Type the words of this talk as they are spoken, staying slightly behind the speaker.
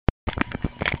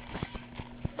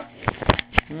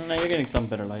No, you're getting some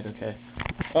better light, okay.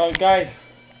 Guys.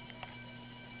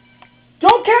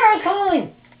 Don't care, I was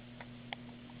calling!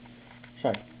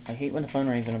 Sorry, I hate when the phone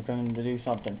rings and I'm trying to do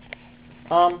something.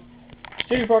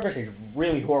 Studio progress is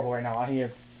really horrible right now. I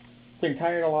have been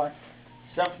tired a lot.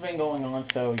 Stuff's been going on,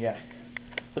 so yeah.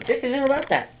 But this isn't about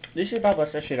that. This is about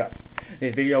bust that shit up.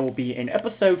 This video will be in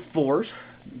episode 4's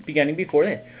beginning before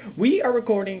then.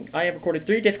 I have recorded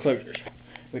 3 disclosures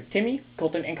with Timmy,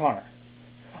 Colton, and Connor.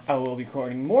 I will be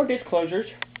recording more disclosures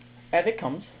as it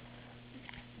comes.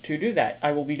 To do that,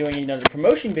 I will be doing another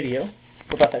promotion video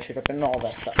for Bust That Shit Up and all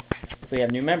that stuff. We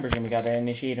have new members and we gotta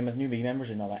initiate them as newbie members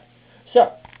and all that.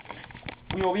 So,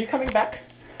 we will be coming back.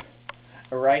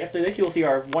 Right after this, you'll see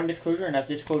our 1 disclosure, and as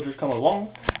disclosures come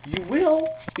along, you will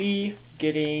be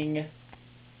getting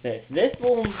this. This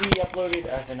will be uploaded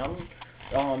as an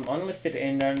unlisted,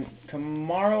 and then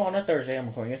tomorrow on a Thursday, I'm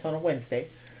recording this on a Wednesday,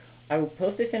 I will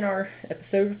post this in our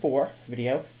episode 4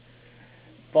 video,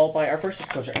 followed by our first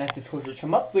disclosure, and as disclosures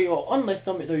come up, we will unlist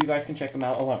them so you guys can check them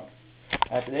out alone.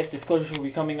 After this, disclosures will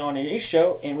be coming on in each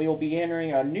show, and we will be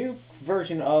entering a new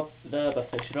version of the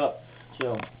Bust That Shit Up.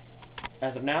 So,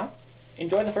 as of now,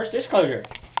 enjoy the first disclosure.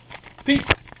 Peace!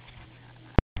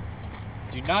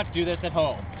 Do not do this at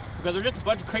home, because we're just a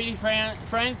bunch of crazy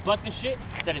friends busting shit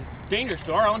that is dangerous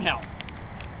to our own health.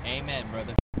 Amen,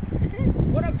 brother.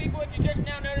 What up, people? If you just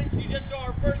now noticed, you just saw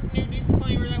our first new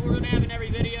disclaimer that we're going to have in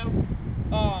every video.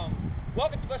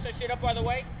 Welcome to Bust That Shit Up, by the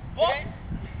way. Today,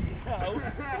 no.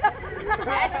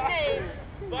 That's me.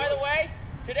 By the way,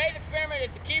 today's experiment is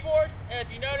the keyboard. As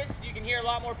you noticed, you can hear a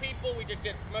lot more people. We just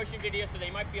did a promotion video, so they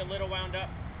might be a little wound up.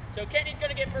 So Kenny's going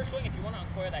to get first swing. If you want to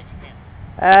uncoil that, you can.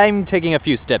 I'm taking a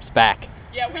few steps back.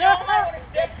 Yeah, we all might want to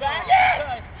step back.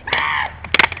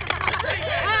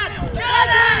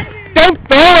 Don't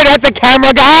throw it at the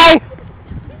camera, guy!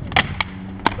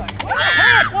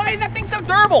 Why is that thing so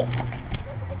durable?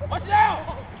 Watch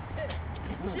out!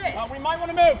 Shit. We might want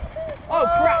to move. Oh,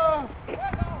 crap.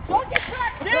 Chuck it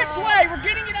back this way. We're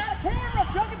getting it out of camera.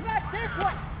 Chuck it back this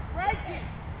way. Break it.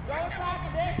 Throw it back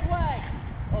this way.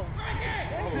 Oh, break it.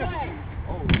 This way.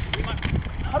 Oh.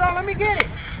 Hold on, let me get it.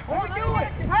 Let me do it.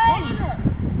 Hey!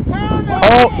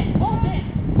 Oh. Hold it.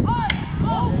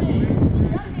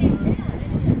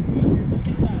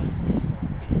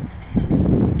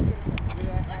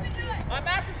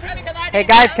 Hey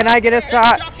guys, can I get a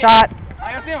shot?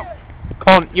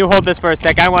 Colton, you hold this for a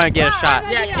sec. I want to get a shot.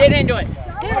 Yeah, get into it.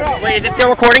 Wait, is it still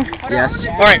recording? Yes.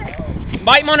 All right.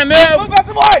 Might want to move. Move out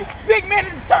the way. Big man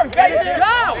in the start. Go.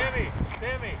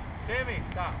 Timmy,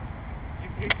 stop.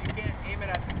 You can't aim it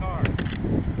at the car.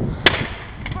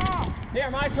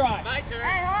 Here, my try. My turn.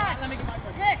 Hey, hold on. Let me get my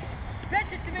turn. Nick,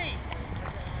 pitch it to me.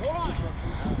 Hold on.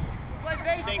 Play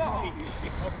baseball.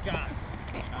 Oh, God.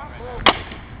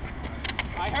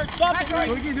 I heard something. Do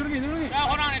it again. No,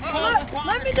 hold on. It's close.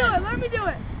 Let me do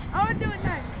it. I want to do it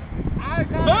next.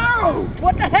 No!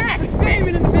 What the heck? It's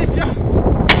David in the bitch. Go!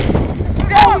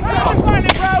 Find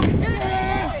it, bro.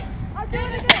 I'll do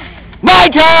it again. My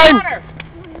turn!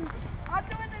 I'll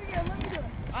do it again. Let me do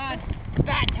it.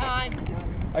 That time.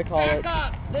 I call it.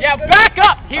 Yeah, back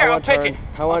up. Here, I'll pitch it.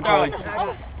 I want turn.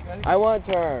 I want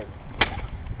turn.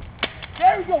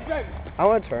 There we go, baby. I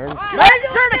want turn. Make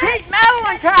sure to keep metal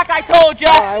on track, I told you.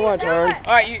 I want turn.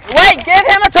 All right, wait, give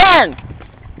him a turn.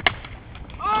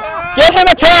 Give him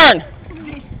a turn.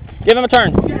 Give him a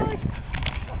turn.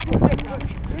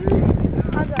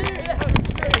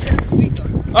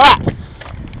 All right.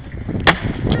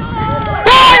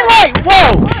 Wait. Whoa.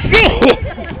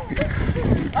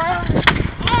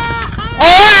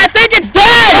 All right, I think it's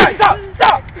dead.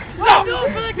 Stop. Do it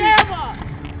for the camera.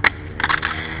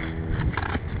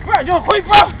 Bro, do it quick,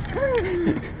 bro.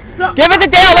 Give it to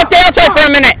Dale. Let Dale try for a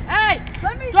minute. Hey,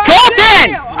 let me.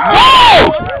 Colton! Whoa!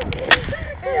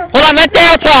 Hold on, let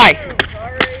Dale try.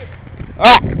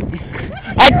 Alright.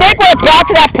 I think we're about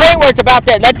to that point where it's about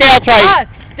there. Let Dale try.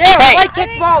 Dale, Hey. play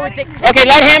kickball with it. Okay,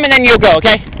 let him and then you go,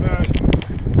 okay?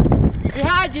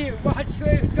 Behind you. Watch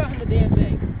where he's going the damn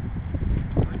thing.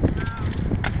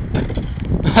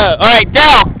 Alright,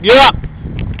 Dale, you're up.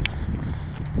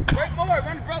 Right forward,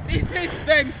 run broke these things.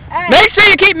 Hey, Make sure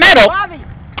you keep metal. Bobby.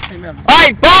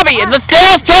 Alright, Bobby, it's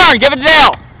Dale's turn. Give it to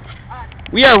Dale.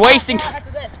 We are wasting.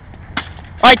 After this.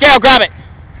 Alright, Dale, grab it.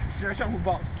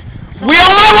 We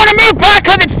all want to move back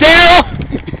because it's Dale.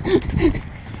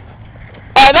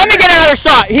 Alright, let me get another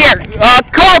shot. Here,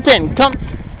 Colton, come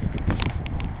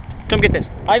get this.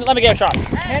 Let me get a shot.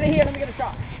 Hand it here, let me get a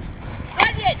shot.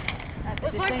 Run it!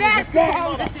 Let's play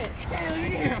basketball. That's it.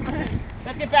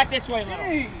 Let's get back this way a little.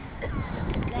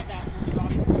 Got that.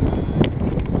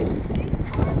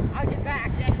 I'll get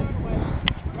back.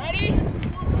 Ready?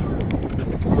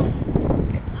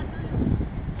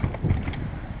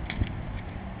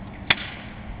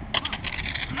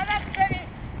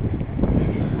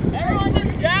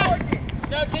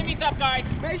 up, guys.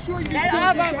 Make sure you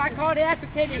I called the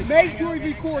application. Make sure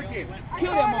you record this.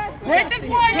 Kill that motherfucker. This is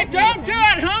why you don't do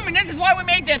it at home, and this is why we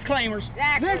made disclaimers.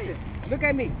 Listen, look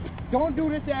at me. Don't do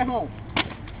this at home.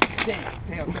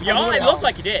 Damn. Yo, it looks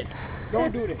like you did.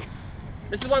 Don't do this.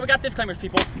 This is why we got disclaimers,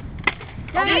 people.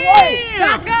 Back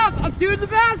up! I'm doing the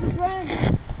bathroom,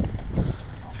 friend.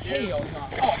 Hell no.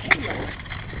 Oh, hell.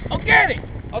 Oh, get it.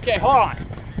 Okay, hold on.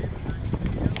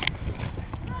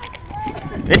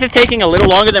 This is taking a little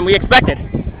longer than we expected.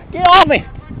 Get off me.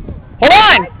 Hold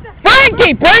on.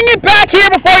 Frankie, bring it back here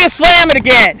before you slam it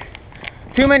again.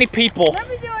 Too many people. Let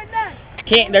me do it next.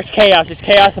 Can't. There's chaos. There's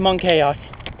chaos among chaos.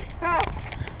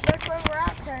 That's where we're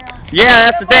at, Sam. Yeah,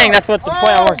 that's the thing. That's what's the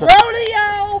point of worship.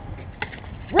 Rodeo!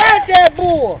 Ride that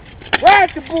bull!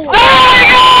 Ride the bull!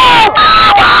 Oh!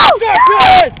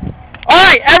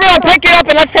 Alright, everyone pick it up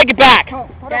and let's take it back.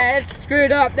 Yeah, it's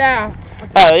screwed up now.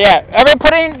 Oh, yeah. Everyone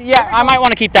put in? Yeah, I might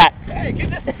want to keep that. Hey,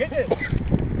 get this.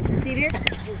 See this?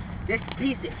 Just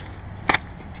pieces.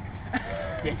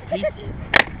 Just pieces.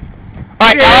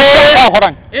 Alright, oh, hold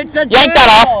on. It's a Yank that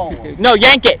off. No,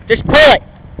 yank it. Just pull it.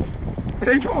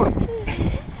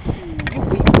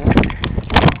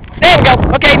 There we go.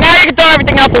 Okay, now you can throw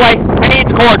everything out the way. I need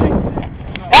the cord.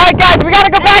 Alright, guys, we gotta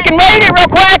go back and rate it real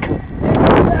quick.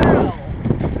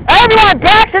 Everyone,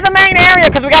 back to the main area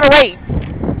because we gotta rate.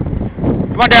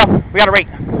 Come on, Dale. We gotta rate.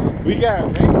 We got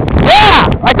it, man. Yeah!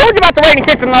 I told you about the rating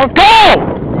system. Let's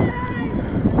go!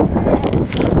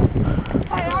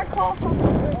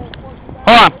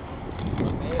 Hold on.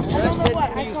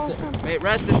 Wait,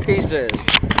 rest in pieces.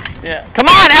 Yeah. Come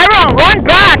on, everyone, run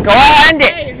back or I'll end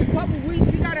it. Hey, in a couple weeks,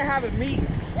 we gotta have a meeting.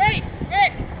 Wait!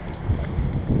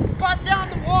 Bust down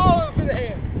the wall over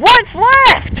there. What's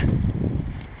left?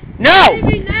 No.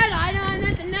 Maybe that I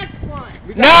meant the next one.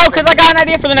 No, because I got an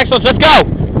idea for the next one. Let's go.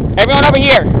 Everyone over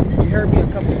here. You heard me a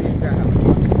couple weeks ago.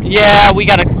 Yeah, we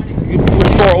gotta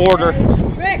restore order.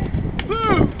 Rick!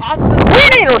 We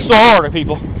need to restore order,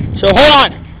 people. So hold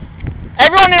on.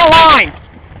 Everyone in a line.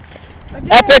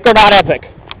 Epic or not epic?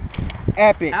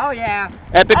 Epic. Oh yeah.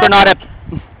 Epic or not epic?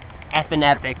 Effing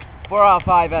epic. 4 out of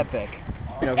 5 epic.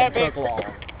 Epic.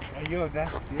 Are you a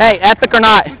best? Hey, epic or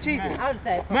not? I would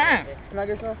say. Man.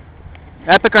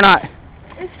 Epic or not?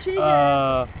 It's cheating.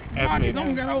 Epic.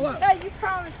 Don't go up. Hey, you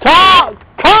promised. Tom!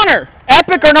 Connor!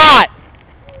 Epic or not?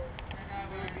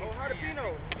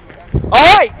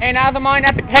 Alright, and now the mine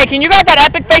epic. Hey, can you grab that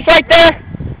epic face right there?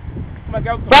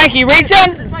 Frankie, reach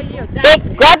in.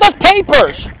 Grab those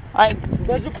papers.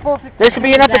 There should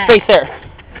be an epic face there.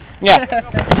 Yeah.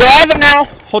 So as of now,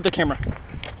 hold the camera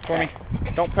for me.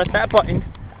 Don't press that button.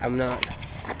 I'm not.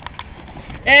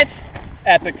 It's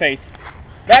epic face.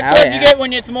 That's Oh, what yeah. you get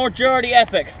when it's majority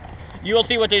epic. You will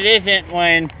see what it isn't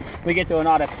when we get to a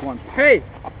not epic one. Hey.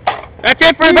 That's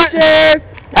it for Bust. Oh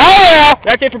yeah.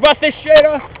 That's it for Bust This Shit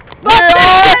Up. Bust this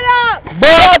shit up!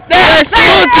 Bust that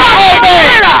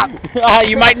shit up!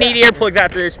 You might need earplugs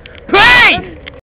after this. Bang!